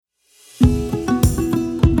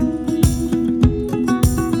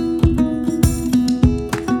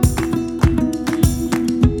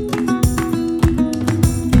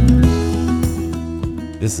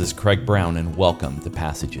This is Craig Brown, and welcome to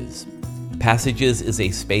Passages. Passages is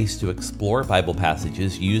a space to explore Bible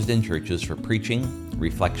passages used in churches for preaching,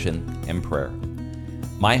 reflection, and prayer.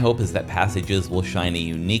 My hope is that Passages will shine a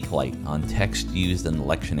unique light on text used in the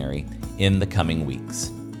lectionary in the coming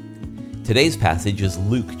weeks. Today's passage is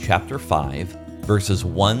Luke chapter 5, verses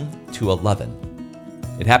 1 to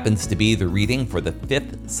 11. It happens to be the reading for the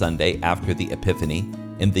fifth Sunday after the Epiphany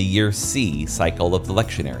in the Year C cycle of the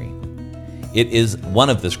lectionary. It is one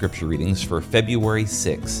of the scripture readings for February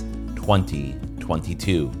 6,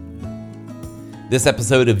 2022. This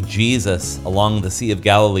episode of Jesus along the Sea of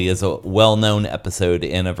Galilee is a well-known episode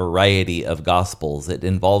in a variety of Gospels. It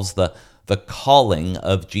involves the calling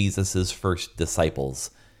of Jesus' first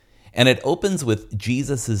disciples. And it opens with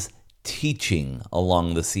Jesus' teaching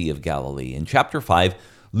along the Sea of Galilee. In chapter 5,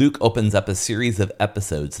 Luke opens up a series of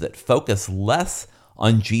episodes that focus less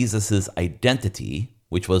on Jesus' identity,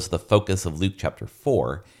 which was the focus of Luke chapter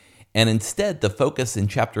 4, and instead the focus in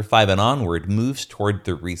chapter 5 and onward moves toward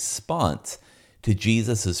the response to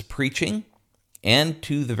Jesus' preaching and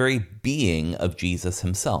to the very being of Jesus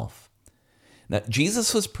himself. Now,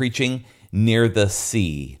 Jesus was preaching near the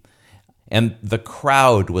sea, and the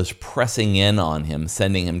crowd was pressing in on him,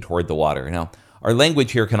 sending him toward the water. Now, our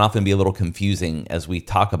language here can often be a little confusing as we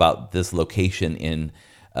talk about this location in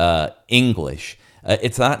English.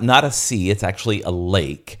 It's not a sea, it's actually a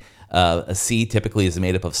lake. A sea typically is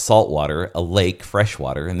made up of salt water, a lake, fresh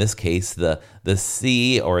water. In this case, the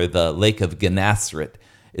sea or the lake of Gennesaret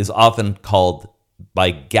is often called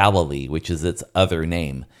by Galilee, which is its other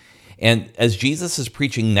name. And as Jesus is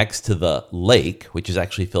preaching next to the lake, which is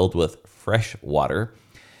actually filled with fresh water,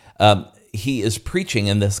 he is preaching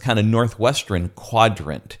in this kind of northwestern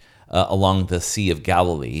quadrant along the Sea of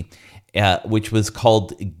Galilee, which was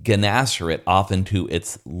called Gennesaret, often to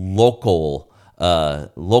its local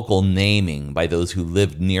naming by those who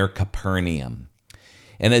lived near Capernaum.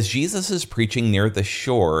 And as Jesus is preaching near the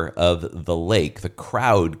shore of the lake, the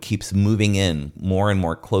crowd keeps moving in more and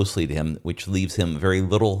more closely to him, which leaves him very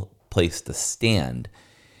little place to stand.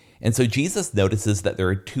 And so Jesus notices that there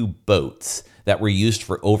are two boats that were used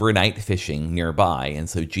for overnight fishing nearby. And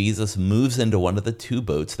so Jesus moves into one of the two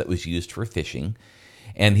boats that was used for fishing,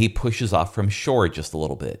 and he pushes off from shore just a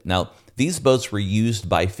little bit. Now, these boats were used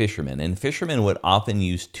by fishermen, and fishermen would often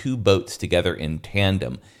use two boats together in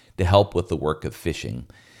tandem to help with the work of fishing.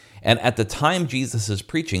 And at the time Jesus is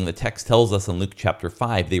preaching, the text tells us in Luke chapter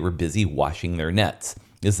 5, they were busy washing their nets.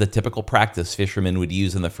 This is the typical practice fishermen would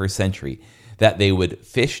use in the first century, that they would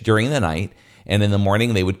fish during the night, and in the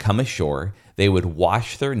morning they would come ashore, they would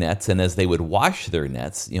wash their nets, and as they would wash their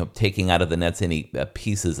nets, taking out of the nets any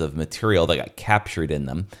pieces of material that got captured in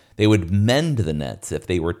them, they would mend the nets if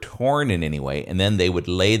they were torn in any way, and then they would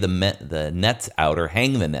lay the nets out or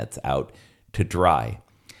hang the nets out to dry.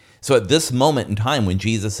 So at this moment in time when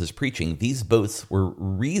Jesus is preaching, these boats were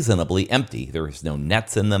reasonably empty. There was no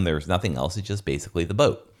nets in them, there was nothing else, it's just basically the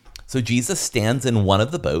boat. So Jesus stands in one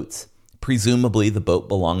of the boats, presumably the boat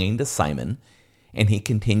belonging to Simon, and he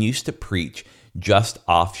continues to preach just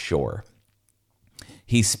offshore.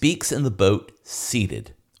 He speaks in the boat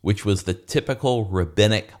seated, which was the typical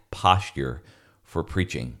rabbinic posture for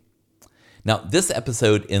preaching. Now, this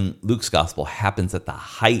episode in Luke's gospel happens at the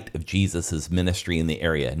height of Jesus' ministry in the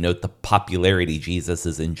area. Note the popularity Jesus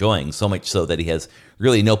is enjoying, so much so that he has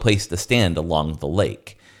really no place to stand along the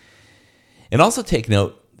lake. And also take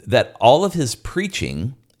note that all of his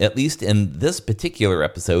preaching, at least in this particular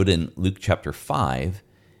episode in Luke chapter 5,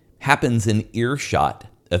 happens in earshot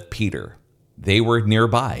of Peter. They were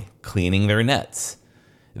nearby, cleaning their nets.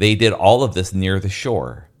 They did all of this near the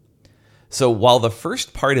shore. So while the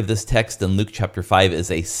first part of this text in Luke chapter 5 is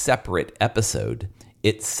a separate episode,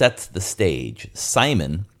 it sets the stage.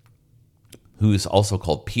 Simon, who's also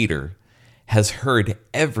called Peter, has heard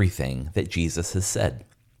everything that Jesus has said.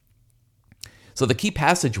 So the key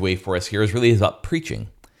passageway for us here is really about preaching.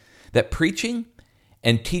 That preaching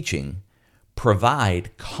and teaching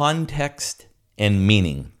provide context and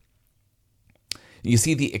meaning. You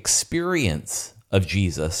see, the experience of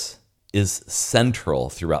Jesus is central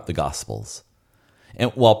throughout the Gospels.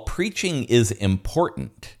 And while preaching is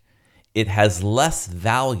important, it has less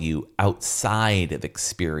value outside of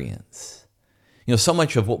experience. So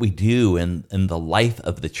much of what we do in the life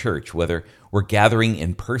of the church, whether we're gathering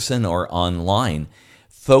in person or online,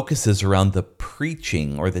 focuses around the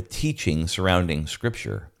preaching or the teaching surrounding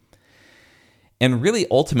Scripture. And really,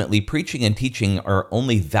 ultimately, preaching and teaching are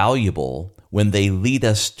only valuable when they lead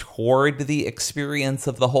us toward the experience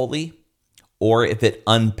of the holy, or if it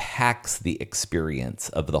unpacks the experience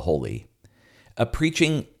of the holy.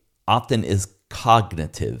 Preaching often is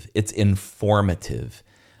cognitive, it's informative.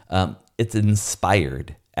 It's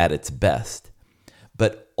inspired at its best.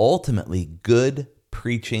 But ultimately, good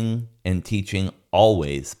preaching and teaching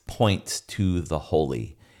always points to the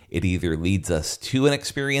holy. It either leads us to an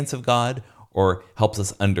experience of God or helps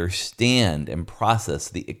us understand and process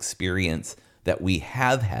the experience that we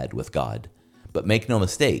have had with God. But make no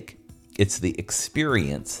mistake, it's the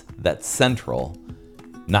experience that's central,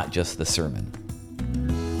 not just the sermon.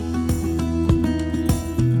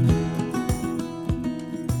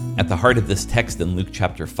 At the heart of this text in Luke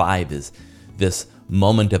chapter 5 is this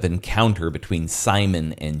moment of encounter between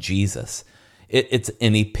Simon and Jesus. It's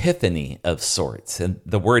an epiphany of sorts. And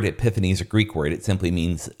the word epiphany is a Greek word. It simply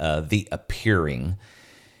means the appearing.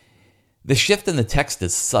 The shift in the text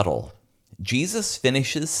is subtle. Jesus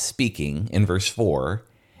finishes speaking in verse 4,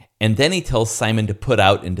 and then he tells Simon to put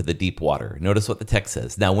out into the deep water. Notice what the text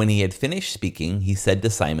says. Now, when he had finished speaking, he said to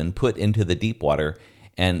Simon, "Put into the deep water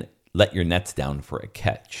and let your nets down for a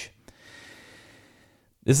catch."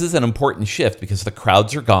 This is an important shift because the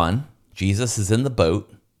crowds are gone. Jesus is in the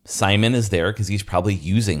boat. Simon is there because he's probably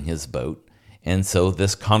using his boat. And so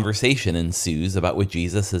this conversation ensues about what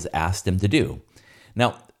Jesus has asked him to do.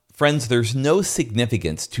 Now, friends, there's no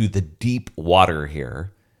significance to the deep water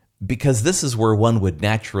here because this is where one would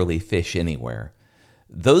naturally fish anywhere.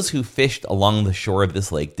 Those who fished along the shore of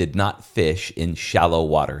this lake did not fish in shallow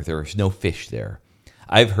water. There is no fish there.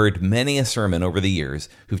 I've heard many a sermon over the years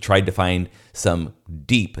who've tried to find some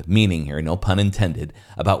deep meaning here, no pun intended,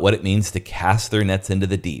 about what it means to cast their nets into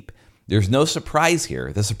the deep. There's no surprise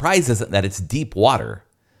here. The surprise isn't that it's deep water.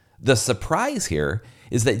 The surprise here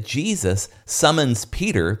is that Jesus summons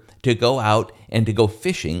Peter to go out and to go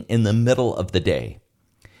fishing in the middle of the day.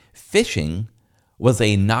 Fishing was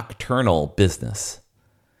a nocturnal business.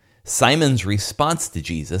 Simon's response to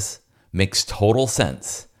Jesus makes total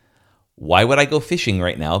sense. Why would I go fishing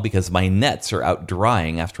right now? Because my nets are out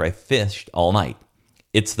drying after I fished all night.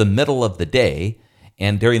 It's the middle of the day,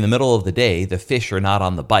 and during the middle of the day, the fish are not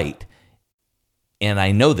on the bite. And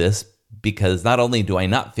I know this because not only do I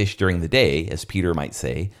not fish during the day, as Peter might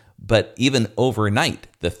say, but even overnight,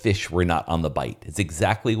 the fish were not on the bite. It's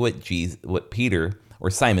exactly what Peter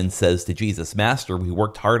or Simon says to Jesus, "Master, we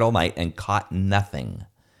worked hard all night and caught nothing."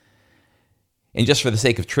 And just for the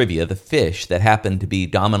sake of trivia, the fish that happened to be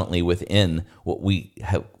dominantly within what we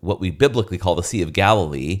biblically call the Sea of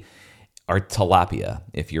Galilee are tilapia,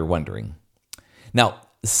 if you're wondering. Now,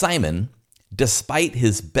 Simon, despite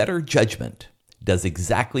his better judgment, does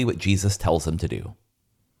exactly what Jesus tells him to do.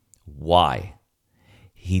 Why?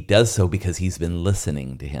 He does so because he's been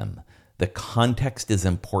listening to him. The context is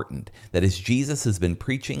important. That as Jesus has been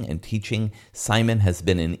preaching and teaching, Simon has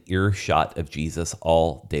been in earshot of Jesus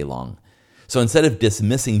all day long. So instead of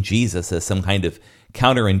dismissing Jesus as some kind of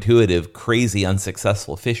counterintuitive, crazy,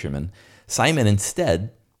 unsuccessful fisherman, Simon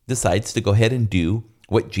instead decides to go ahead and do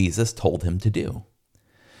what Jesus told him to do.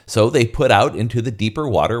 So they put out into the deeper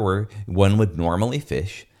water where one would normally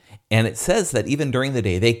fish, and it says that even during the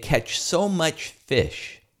day, they catch so much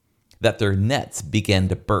fish that their nets began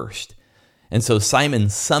to burst. And so Simon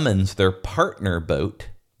summons their partner boat,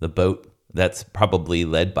 the boat that's probably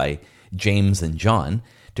led by James and John,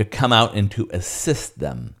 to come out and to assist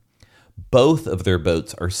them. Both of their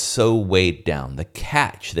boats are so weighed down. The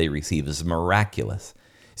catch they receive is miraculous.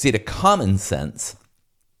 See, to common sense,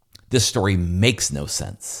 this story makes no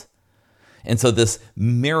sense. And so this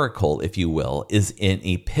miracle, if you will, is an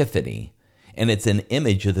epiphany. And it's an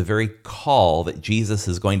image of the very call that Jesus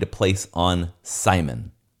is going to place on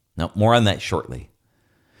Simon. Now, more on that shortly.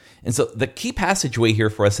 And so the key passageway here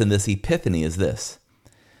for us in this epiphany is this: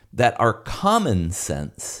 that our common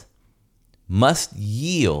sense must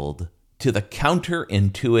yield to the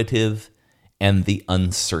counterintuitive and the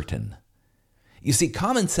uncertain. You see,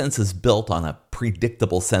 common sense is built on a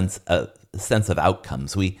predictable sense of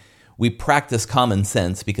outcomes. We practice common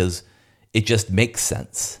sense because it just makes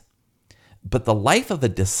sense. But the life of a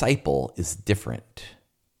disciple is different.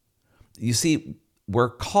 You see, we're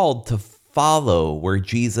called to follow where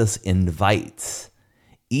Jesus invites,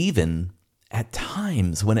 even at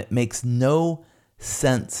times when it makes no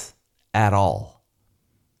sense at all.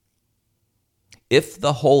 If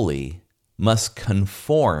the holy must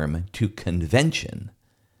conform to convention,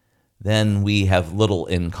 then we have little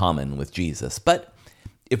in common with Jesus. But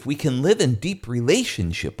if we can live in deep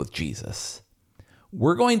relationship with Jesus,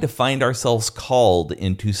 we're going to find ourselves called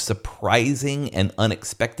into surprising and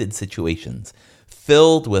unexpected situations,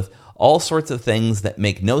 filled with all sorts of things that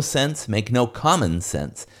make no sense, make no common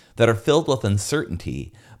sense, that are filled with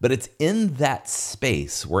uncertainty, but it's in that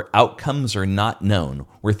space where outcomes are not known,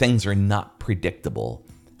 where things are not predictable,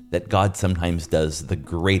 that God sometimes does the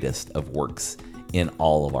greatest of works in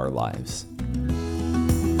all of our lives.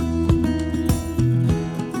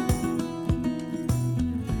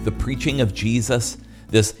 The preaching of Jesus,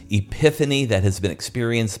 this epiphany that has been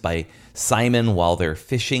experienced by Simon while they're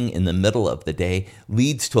fishing in the middle of the day,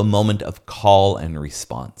 leads to a moment of call and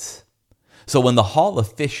response. So when the haul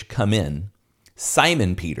of fish come in,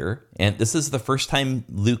 Simon Peter, and this is the first time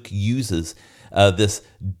Luke uses this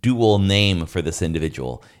dual name for this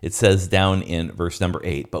individual. It says down in verse number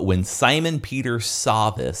 8, but when Simon Peter saw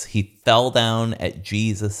this, he fell down at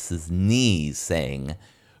Jesus' knees, saying,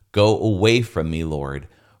 "Go away from me, Lord,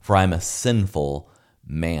 for I'm a sinful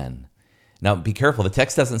man." Now, be careful. The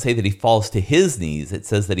text doesn't say that he falls to his knees. It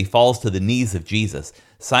says that he falls to the knees of Jesus.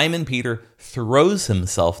 Simon Peter throws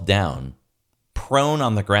himself down, prone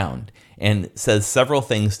on the ground, and says several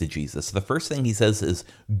things to Jesus. The first thing he says is,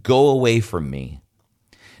 "Go away from me."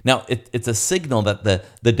 Now, it's a signal that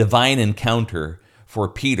the divine encounter for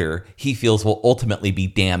Peter, he feels, will ultimately be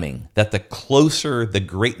damning, that the closer the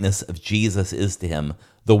greatness of Jesus is to him,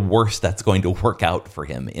 the worse that's going to work out for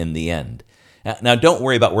him in the end. Now, don't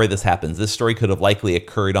worry about where this happens. This story could have likely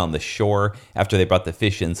occurred on the shore after they brought the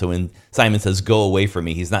fish in. So when Simon says, "Go away from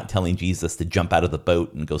me," he's not telling Jesus to jump out of the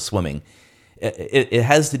boat and go swimming. It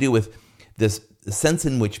has to do with this sense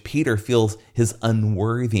in which Peter feels his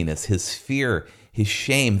unworthiness, his fear, his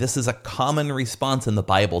shame. This is a common response in the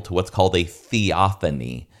Bible to what's called a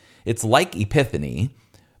theophany. It's like epiphany,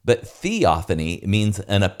 but theophany means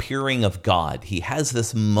an appearing of God. He has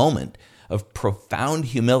this moment of profound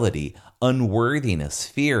humility, unworthiness,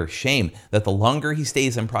 fear, shame, that the longer he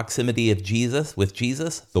stays in proximity of Jesus, with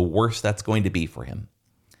Jesus, the worse that's going to be for him.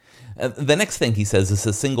 The next thing he says is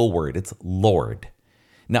a single word. It's Lord.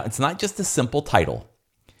 Now, it's not just a simple title.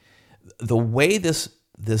 The way this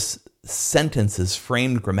sentence is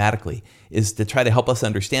framed grammatically is to try to help us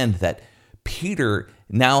understand that Peter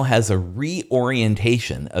now has a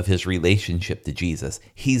reorientation of his relationship to Jesus.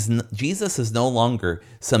 Jesus is no longer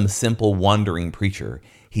some simple wandering preacher.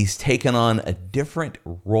 He's taken on a different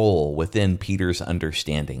role within Peter's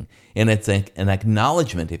understanding. And it's an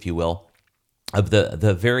acknowledgement, if you will, of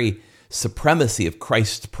the very supremacy of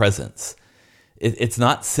Christ's presence. It's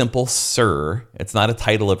not simple sir. It's not a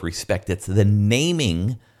title of respect. It's the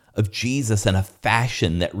naming of Jesus in a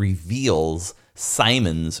fashion that reveals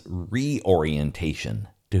Simon's reorientation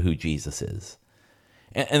to who Jesus is.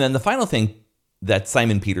 And then the final thing that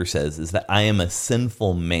Simon Peter says is that I am a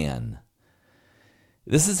sinful man.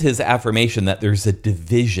 This is his affirmation that there's a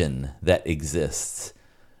division that exists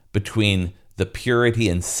between the purity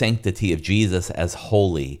and sanctity of Jesus as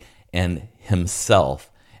holy and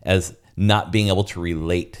himself as not being able to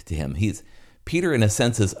relate to him. Peter, in a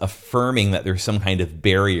sense, is affirming that there's some kind of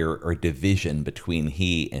barrier or division between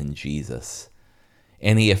he and Jesus.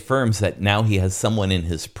 And he affirms that now he has someone in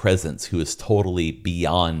his presence who is totally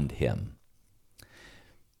beyond him.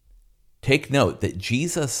 Take note that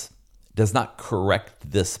Jesus does not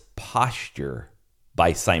correct this posture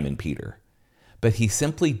by Simon Peter, but he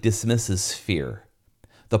simply dismisses fear.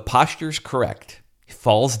 The posture's correct. He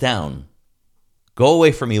falls down. Go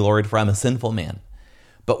away from me, Lord, for I'm a sinful man.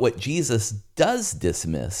 But what Jesus does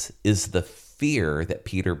dismiss is the fear that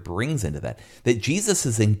Peter brings into that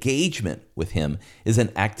Jesus' engagement with him is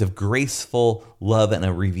an act of graceful love and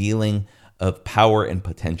a revealing of power and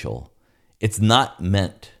potential. It's not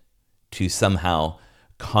meant to somehow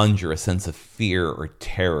conjure a sense of fear or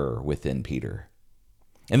terror within Peter.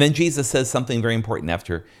 And then Jesus says something very important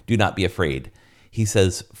after, do not be afraid. He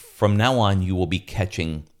says, from now on, you will be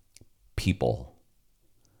catching people.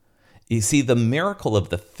 You see, the miracle of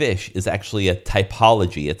the fish is actually a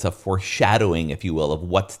typology. It's a foreshadowing, if you will, of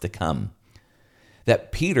what's to come.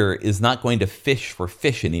 That Peter is not going to fish for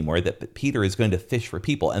fish anymore, that Peter is going to fish for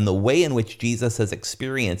people. And the way in which Jesus has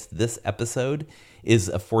experienced this episode is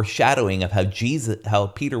a foreshadowing of how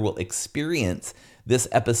Peter will experience this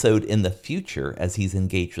episode in the future as he's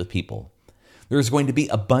engaged with people. There's going to be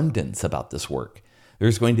abundance about this work.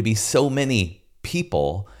 There's going to be so many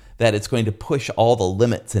people that it's going to push all the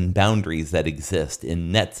limits and boundaries that exist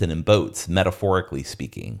in nets and in boats, metaphorically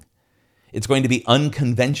speaking. It's going to be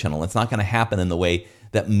unconventional. It's not going to happen in the way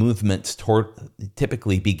that movements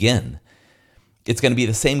typically begin. It's going to be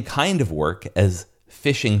the same kind of work as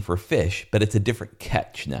fishing for fish, but it's a different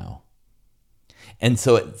catch now. And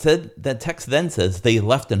so the text then says they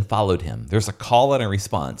left and followed him. There's a call and a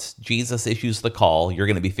response. Jesus issues the call, you're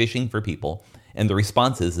going to be fishing for people. And the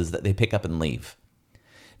response is that they pick up and leave.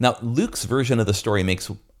 Now, Luke's version of the story makes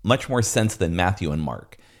much more sense than Matthew and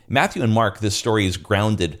Mark. Matthew and Mark, this story is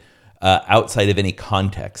grounded outside of any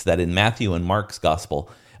context, that in Matthew and Mark's gospel,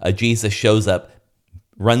 Jesus shows up,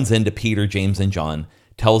 runs into Peter, James, and John,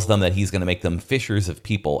 tells them that he's going to make them fishers of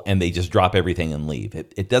people, and they just drop everything and leave.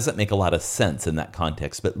 It doesn't make a lot of sense in that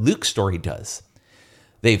context, but Luke's story does.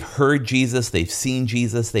 They've heard Jesus, they've seen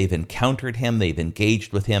Jesus, they've encountered him, they've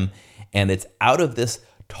engaged with him, and it's out of this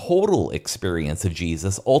total experience of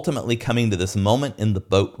Jesus, ultimately coming to this moment in the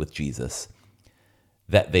boat with Jesus,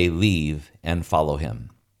 that they leave and follow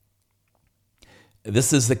him.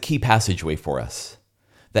 This is the key passageway for us,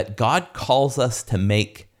 that God calls us to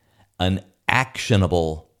make an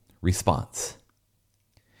actionable response.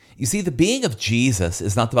 You see, the being of Jesus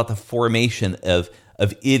is not about the formation of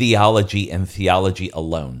ideology and theology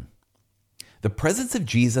alone. The presence of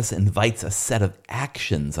Jesus invites a set of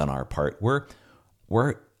actions on our part.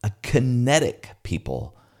 We're a kinetic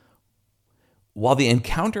people. While the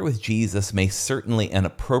encounter with Jesus may certainly and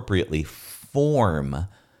appropriately form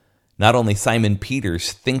not only Simon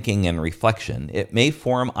Peter's thinking and reflection, it may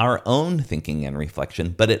form our own thinking and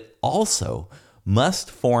reflection, but it also must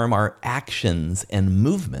form our actions and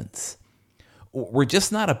movements. We're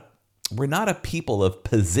not a people of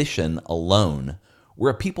position alone. We're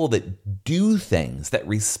a people that do things, that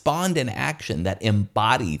respond in action, that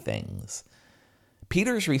embody things.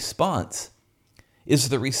 Peter's response is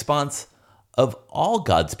the response of all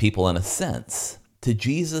God's people, in a sense, to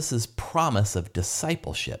Jesus' promise of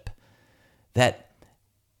discipleship. That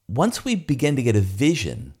once we begin to get a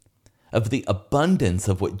vision of the abundance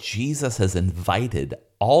of what Jesus has invited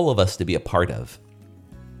all of us to be a part of,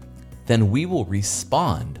 then we will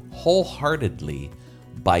respond wholeheartedly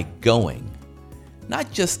by going,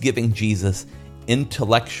 not just giving Jesus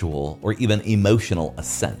intellectual or even emotional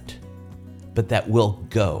assent, but that we'll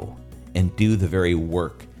go and do the very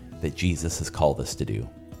work that Jesus has called us to do.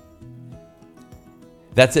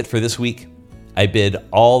 That's it for this week. I bid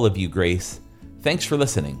all of you grace. Thanks for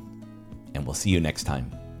listening, and we'll see you next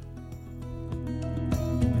time.